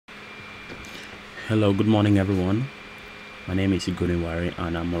Hello, good morning everyone. My name is Ekeu-wei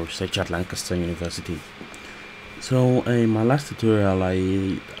and I'm a researcher at Lancaster University. So in my last tutorial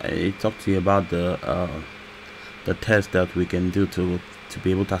I talked to you about the test that we can do to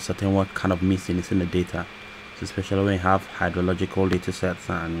be able to ascertain what kind of missing is in the data. So especially when you have hydrological data sets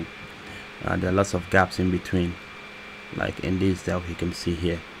and there are lots of gaps in between, like in this that we can see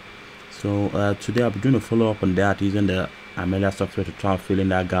here. So today I'll be doing a follow-up on that using the Amelia software to try and fill in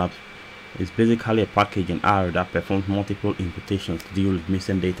that gap. It's basically a package in R that performs multiple imputations to deal with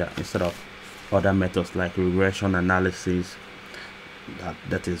missing data instead of other methods like regression analysis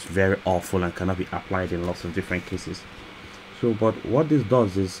that is very awful and cannot be applied in lots of different cases. So but what this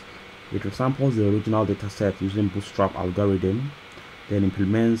does is it resamples the original data set using bootstrap algorithm, then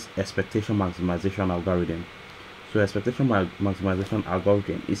implements expectation maximization algorithm. So expectation maximization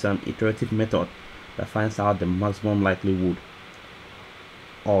algorithm is an iterative method that finds out the maximum likelihood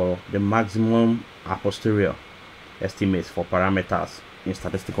or the maximum a posterior estimates for parameters in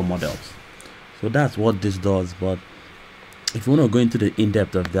statistical models. So that's what this does. But if you want to go into the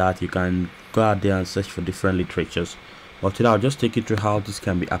in-depth of that, you can go out there and search for different literatures. But today I'll just take you through how this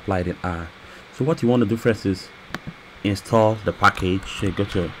can be applied in R. So what you want to do first is install the package. So you go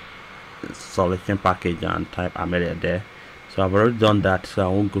to installation package and type Amelia there. So I've already done that, so I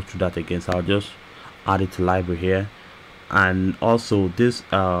won't go through that again. So I'll just add it to library here. And also this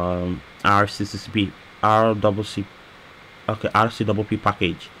RCCP RCPP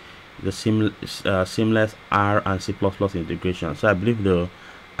package, the seamless R and C++ integration. So I believe the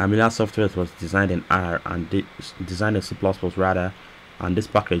Amelia software was designed in R and designed in C++ rather, and this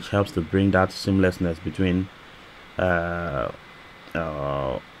package helps to bring that seamlessness between R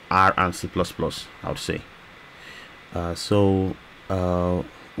and C++, I would say.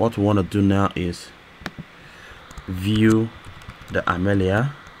 What we want to do now is view the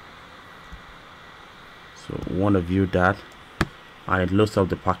Amelia. So we want to view that, and it loads up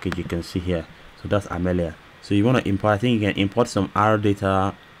the package you can see here. So that's Amelia. So you want to import, I think you can import some R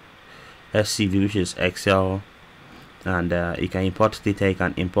data, SCV, which is Excel, and you can import data. You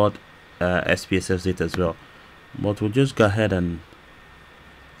can import SPSS data as well. But we'll just go ahead and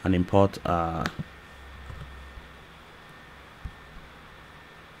import our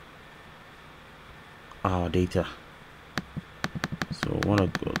data. So I want to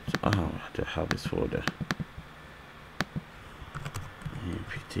go to have this folder,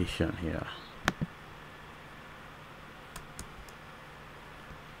 imputation here.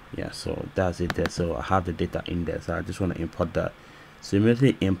 Yeah, so that's it there. So I have the data in there, so I just want to import that. So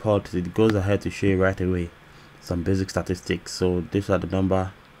immediately import, it goes ahead to show you right away some basic statistics. So these are the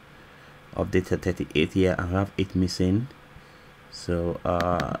number of data, 38 here, and we have 8 missing. So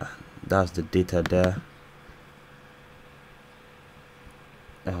that's the data there.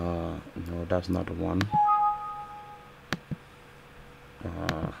 No, that's not the one.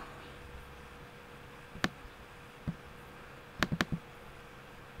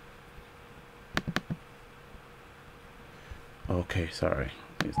 Okay, sorry,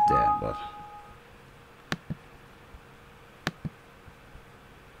 it's there, but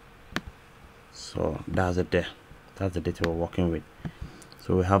so that's it there. That's the data we're working with.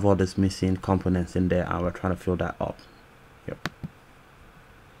 So we have all these missing components in there, and we're trying to fill that up. Yep.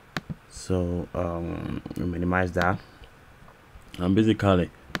 So we minimize that, and basically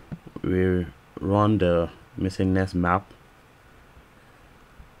we run the missingness map,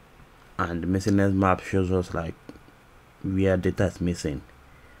 and the missingness map shows us like where data is missing.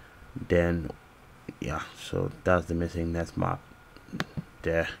 Then yeah, so that's the missingness map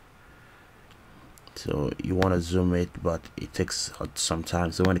there. So you want to zoom it, but it takes some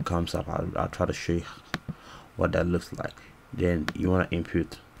time. So when it comes up, I'll try to show you what that looks like. Then you want to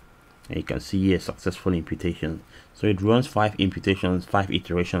impute, and you can see here successful imputation. So it runs 5 imputations, 5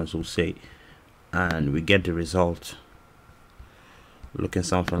 iterations, we'll say, and we get the result looking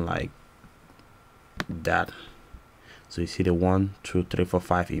something like that. So you see the 1, 2, 3, 4,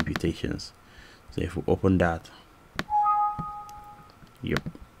 5 imputations. So if we open that, yep,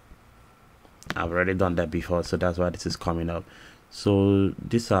 I've already done that before, so that's why this is coming up. So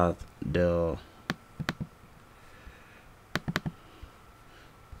these are the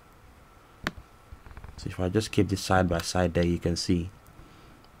so if I just keep this side by side there, you can see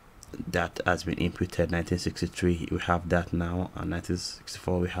that has been inputted. 1963 we have that now, and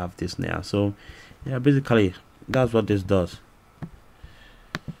 1964 we have this now. So yeah, basically that's what this does.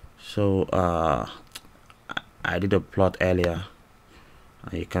 So I did a plot earlier,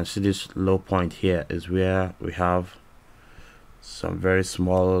 and you can see this low point here is where we have some very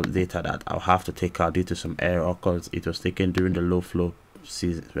small data that I'll have to take out due to some error, because it was taken during the low flow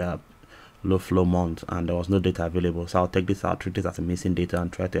season low flow month and there was no data available. So I'll take this out, treat this as a missing data,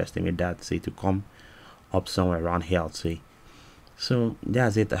 and try to estimate that, say, to come up somewhere around here, I'd say. So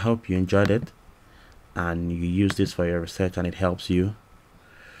that's it. I hope you enjoyed it and you use this for your research and it helps you.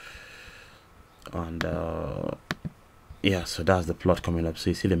 And yeah, so that's the plot coming up.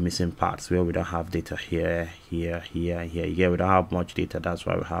 So you see the missing parts where we don't have data here, here, here, here. Yeah, we don't have much data. That's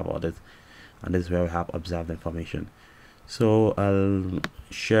why we have all this, and this is where we have observed information. So I'll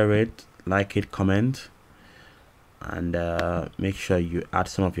share it, like it, comment, and make sure you add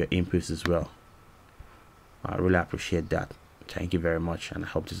some of your inputs as well. I really appreciate that. Thank you very much, and I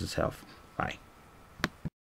hope this is helpful.